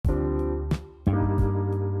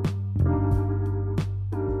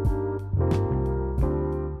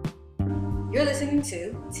You're listening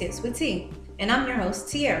to Tips with T, and I'm your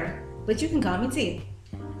host, Tiara, but you can call me T.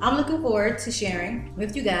 I'm looking forward to sharing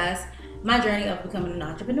with you guys my journey of becoming an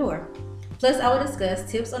entrepreneur. Plus, I will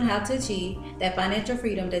discuss tips on how to achieve that financial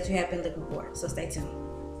freedom that you have been looking for. So stay tuned.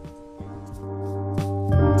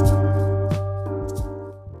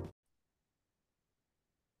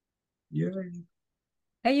 Yeah.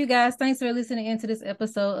 Hey, you guys, thanks for listening into this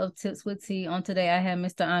episode of Tips with T. On today, I have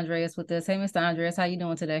Mr. Andreas with us. Hey, Mr. Andreas, how you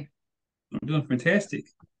doing today? I'm doing fantastic.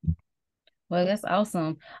 Well, that's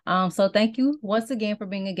awesome. So thank you once again for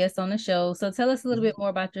being a guest on the show. So tell us a little bit more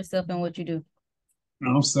about yourself and what you do.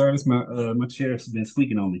 I'm sorry, it's my chair's been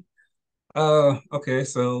squeaking on me. Okay,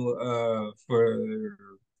 so for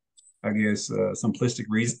I guess simplistic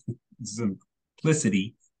reason,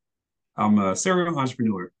 simplicity, I'm a serial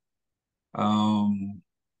entrepreneur. Um,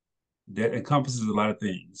 that encompasses a lot of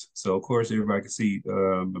things. So of course, everybody can see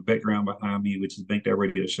my background behind me, which is Bank That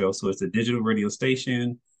Radio Show. So it's a digital radio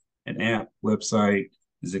station, an app, website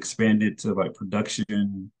is expanded to like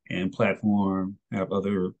production and platform. I have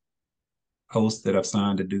other hosts that I've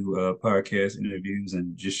signed to do podcast interviews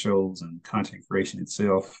and just shows and content creation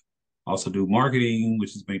itself. Also do marketing,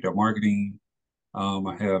 which is Bank That Marketing.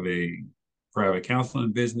 I have a private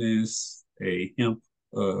counseling business, a hemp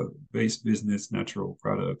based business, natural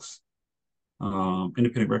products,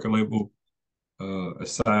 independent record label, a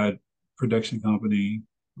side production company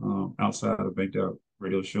outside of Banked Out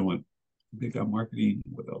Radio Show and Big Out Marketing.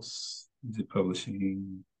 What else? Is it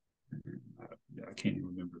publishing? I can't even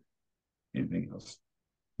remember anything else.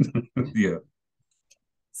 Yeah.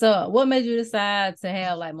 So what made you decide to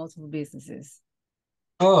have like multiple businesses?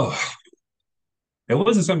 Oh, it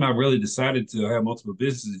wasn't something I really decided to have multiple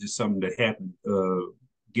businesses. It's just something that happened.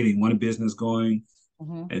 Getting one business going,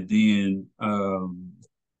 and then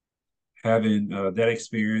having that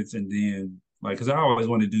experience, and then like, because I always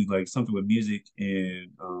wanted to do like something with music and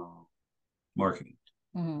marketing.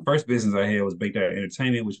 First business I had was Baked Out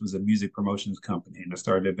Entertainment, which was a music promotions company, and I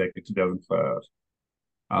started it back in 2005.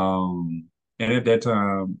 And at that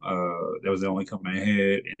time, that was the only company I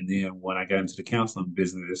had. And then when I got into the counseling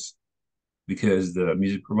business, because the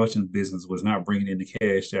music promotions business was not bringing in the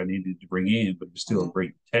cash that I needed to bring in, but it was still a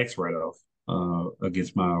great tax write-off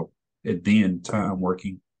against my at then time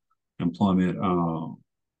working employment.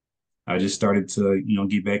 I just started to,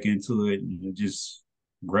 get back into it and just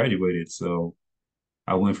graduated. So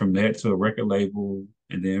I went from that to a record label,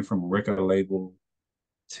 and then from a record label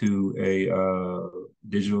to a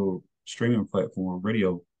digital streaming platform,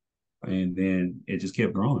 radio, and then it just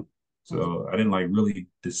kept growing. So I didn't like really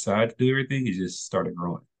decide to do everything; it just started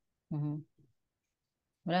growing. Well,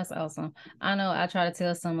 that's awesome. I know I try to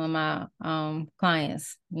tell some of my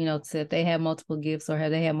clients, to if they have multiple gifts or have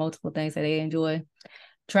they have multiple things that they enjoy,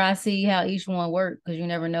 try to see how each one work, because you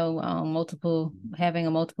never know. Having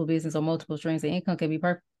a multiple business or multiple streams of income can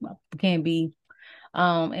be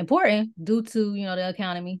important due to the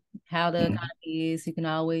economy, how the economy is. You can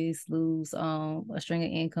always lose a string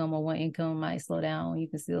of income, or one income might slow down. You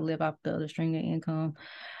can still live off the other string of income.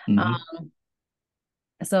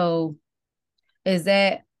 So is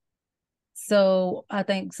that so? I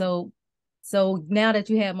think so. So now that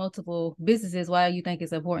you have multiple businesses, why do you think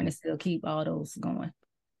it's important to still keep all those going?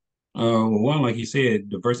 Well, one, like you said,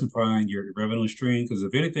 diversifying your revenue stream. Because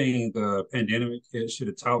if anything, the pandemic should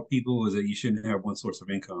have taught people is that you shouldn't have one source of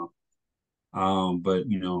income. But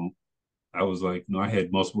I was like, I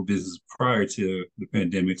had multiple businesses prior to the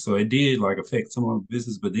pandemic, so it did like affect some of my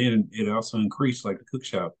business. But then it also increased like the cook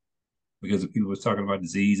shop, because if people was talking about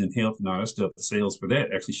disease and health and all that stuff, the sales for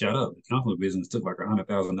that actually shot up. The counseling business took like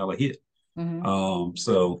 $100,000 hit.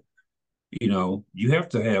 So you have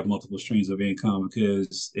to have multiple streams of income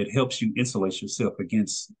because it helps you insulate yourself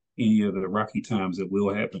against any of the rocky times that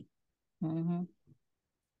will happen.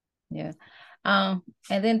 Yeah. And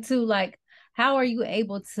then too, like, how are you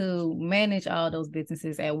able to manage all those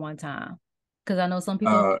businesses at one time? Because I know some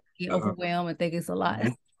people get overwhelmed and think it's a lot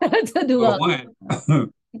to do. Well, one,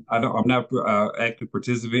 I'm not active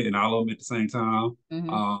participant in all of them at the same time.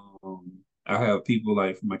 I have people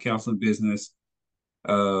like for my counseling business.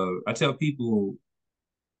 I tell people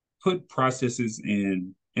put processes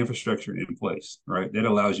and infrastructure in place, right? That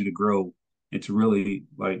allows you to grow and to really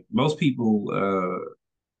like most people.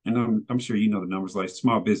 And I'm sure you know the numbers, like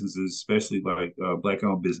small businesses, especially like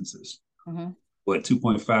black-owned businesses. What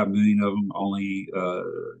 2.5 million of them, only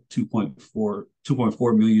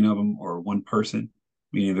 2.4 million of them are one person,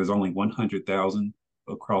 meaning there's only 100,000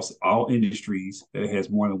 across all industries that has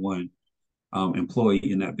more than one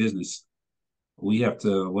employee in that business. We have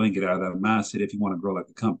to get out of that mindset if you want to grow like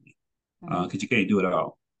a company, because you can't do it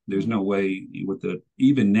all. There's no way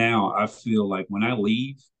even now, I feel like when I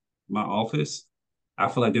leave my office, I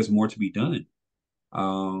feel like there's more to be done.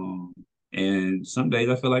 Um, and some days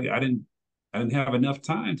I feel like I didn't have enough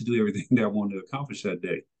time to do everything that I wanted to accomplish that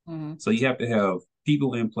day. Mm-hmm. So you have to have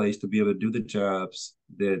people in place to be able to do the jobs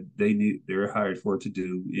that they're hired for to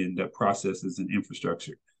do in the processes and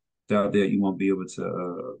infrastructure. Without that, you won't be able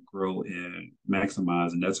to grow and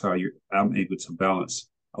maximize. And that's how I'm able to balance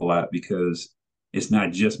a lot because it's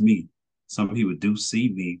not just me. Some people do see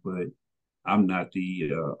me, but I'm not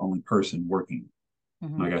the only person working.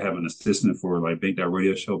 Mm-hmm. Like I have an assistant for like Bank That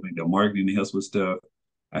Radio Show, Bank That Marketing that helps with stuff.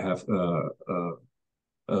 I have uh,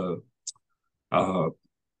 uh,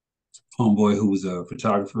 homeboy who's a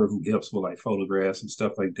photographer who helps with like photographs and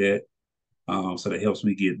stuff like that. So that helps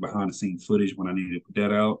me get behind the scenes footage when I need to put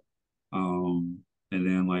that out. Um, and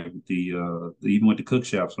then like even with the cook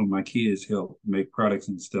shop, some of my kids help make products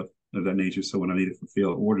and stuff of that nature. So when I need to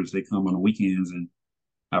fulfill orders, they come on the weekends and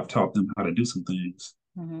I've taught them how to do some things.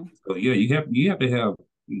 Mm-hmm. So yeah, you have to have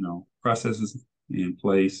processes in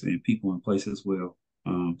place and people in place as well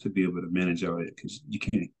to be able to manage all that because you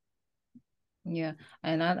can't. Yeah,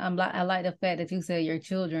 and I like the fact that you said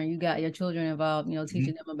you got your children involved.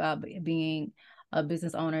 Teaching them about being a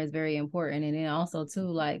business owner is very important, and then also too,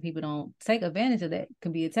 like people don't take advantage of that.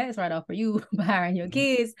 Can be a tax write off for you by hiring your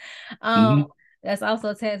kids. Mm-hmm. That's also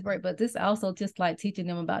a tax break, but this also just like teaching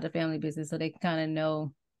them about the family business so they can kind of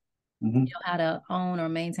know how to own or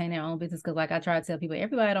maintain their own business. Because like I try to tell people,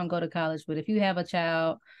 everybody don't go to college, but if you have a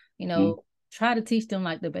child, Mm-hmm. try to teach them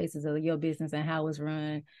like the basis of your business and how it's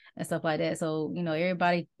run and stuff like that. So,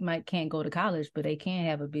 everybody can't go to college, but they can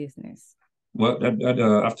have a business. Well,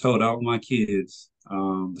 I've told all my kids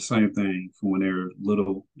the same thing from when they're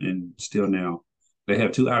little and still now. They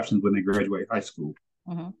have two options when they graduate high school.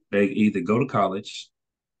 Mm-hmm. They either go to college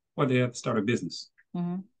or they have to start a business.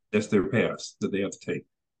 Mm-hmm. That's their path that they have to take.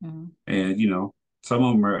 Mm-hmm. And some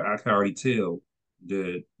of them I can already tell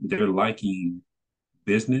that they're liking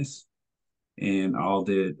business and all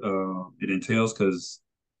that it entails. Because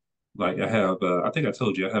like I think I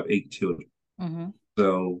told you I have 8 children. Mm-hmm.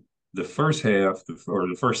 So the first half, or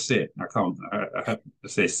the first set, I call them, I have to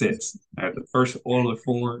say sets. I have the first older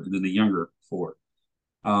four and then the younger four.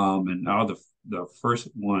 And all the first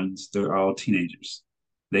ones, they're all teenagers.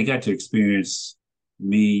 They got to experience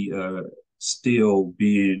me still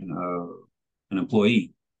being an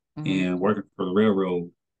employee Mm-hmm. and working for the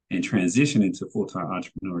railroad and transitioning to full-time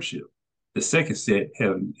entrepreneurship. The second set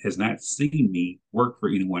has not seen me work for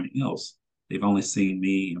anyone else. They've only seen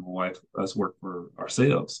me and my wife, us work for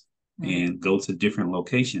ourselves and go to different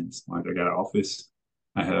locations. Like I got an office.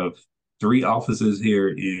 I have 3 offices here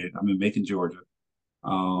I'm in Macon, Georgia,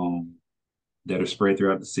 that are spread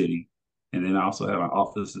throughout the city. And then I also have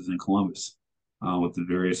offices in Columbus with the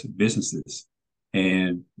various businesses.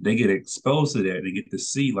 And they get exposed to that. They get to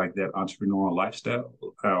see like that entrepreneurial lifestyle of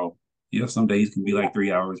how, some days can be like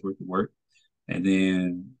 3 hours worth of work. And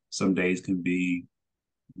then some days can be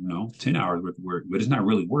 10 hours worth of work, but it's not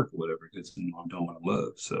really work or whatever because I'm doing what I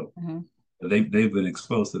love. So they've been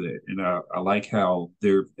exposed to that, and I like how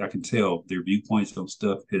I can tell their viewpoints on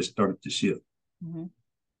stuff has started to shift. Mm-hmm.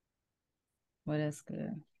 Well, that's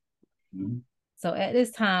good. Mm-hmm. So at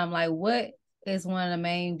this time, like, what is one of the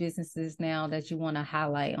main businesses now that you want to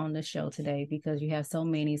highlight on the show today? Because you have so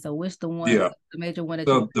many. So which the major one that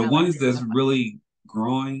so the ones that's really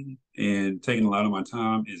growing and taking a lot of my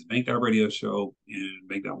time is Bank That Radio Show and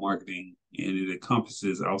Bank That Marketing. And it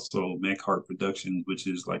encompasses also MacHeart Productions, which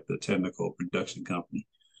is like the technical production company.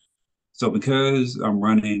 So because I'm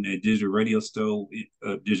running a digital radio show,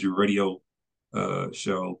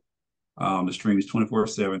 the stream is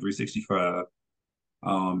 24/7, 365.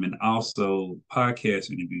 And also podcast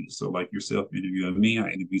interviews. So like yourself interviewing me, I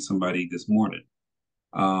interviewed somebody this morning.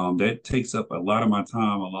 That takes up a lot of my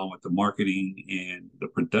time along with the marketing and the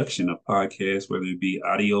production of podcasts, whether it be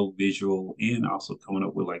audio, visual, and also coming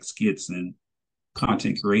up with like skits and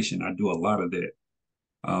content creation. I do a lot of that.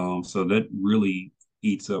 So that really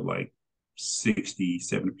eats up like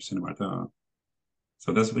 60-70% of my time.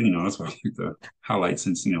 So that's what that's what I like to highlight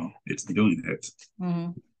since it's doing that.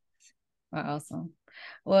 Mm-hmm. Awesome.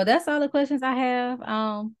 Well, that's all the questions I have.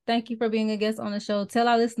 Thank you for being a guest on the show. Tell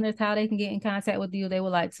our listeners how they can get in contact with you if they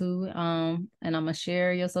would like to. And I'm gonna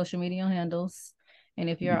share your social media handles. And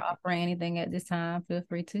if you're offering anything at this time, feel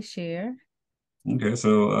free to share. Okay,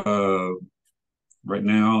 so right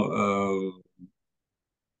now,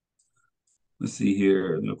 let's see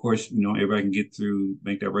here. And of course, everybody can get through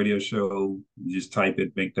Bank That Radio Show. You just type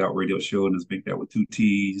it, Bank That Radio Show, and it's Bank That with 2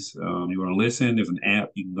 T's. You want to listen, there's an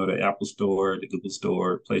app. You can go to Apple Store, the Google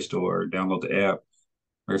Store, Play Store, download the app.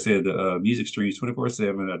 like I said, the music streams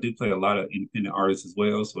 24/7. I do play a lot of independent artists as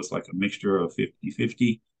well, so it's like a mixture of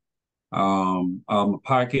 50-50.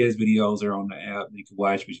 Podcast videos are on the app you can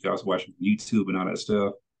watch, but you can also watch them from YouTube and all that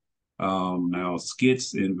stuff. Now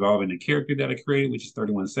skits involving the character that I created, which is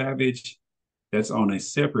 31 Savage. That's on a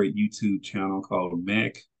separate YouTube channel called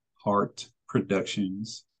Mac Heart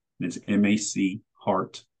Productions. And it's MAC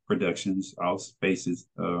Heart Productions, all spaces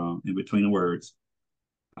in between the words.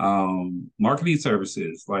 Marketing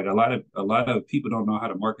services, like a lot of people don't know how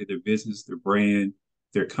to market their business, their brand,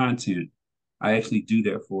 their content. I actually do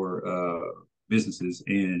that for businesses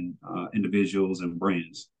and individuals and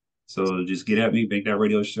brands. So just get at me, make that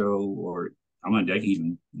radio show, or I'm on deck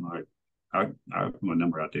even like I put my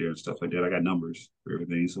number out there and stuff like that. I got numbers for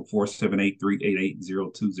everything. So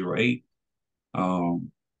 478-388-0208.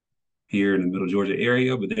 Here in the Middle Georgia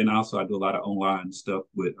area, but then also I do a lot of online stuff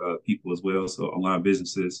with people as well. So online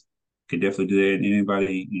businesses can definitely do that. And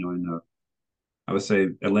anybody, in the, I would say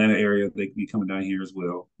Atlanta area, they can be coming down here as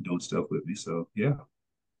well, doing stuff with me. So yeah.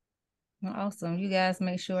 Awesome. You guys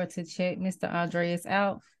make sure to check Mr. Andreas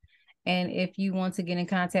out. And if you want to get in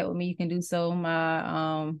contact with me, you can do so.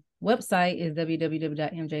 My website is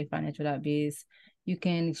www.mjfinancial.biz. You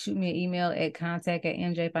can shoot me an email at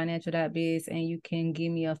contact@mjfinancial.biz, and you can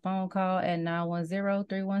give me a phone call at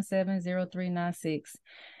 910-317-0396.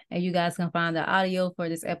 And you guys can find the audio for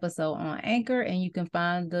this episode on Anchor, and you can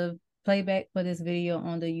find the playback for this video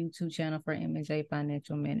on the YouTube channel for MJ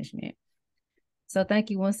Financial Management. So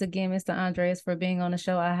thank you once again, Mr. Andreas, for being on the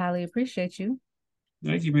show. I highly appreciate you.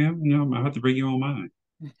 Thank you, ma'am. I have to bring you on mine.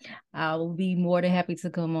 I will be more than happy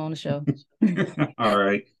to come on the show. All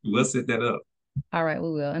right. We'll set that up. All right, we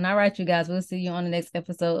will. And all right, you guys, we'll see you on the next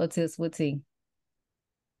episode of Tips with T.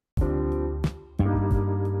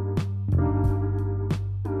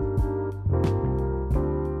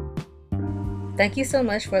 Thank you so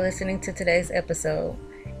much for listening to today's episode.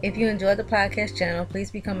 If you enjoyed the podcast channel,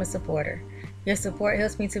 please become a supporter. Your support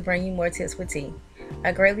helps me to bring you more Tips with T.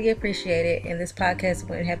 I greatly appreciate it, and this podcast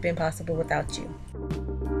wouldn't have been possible without you.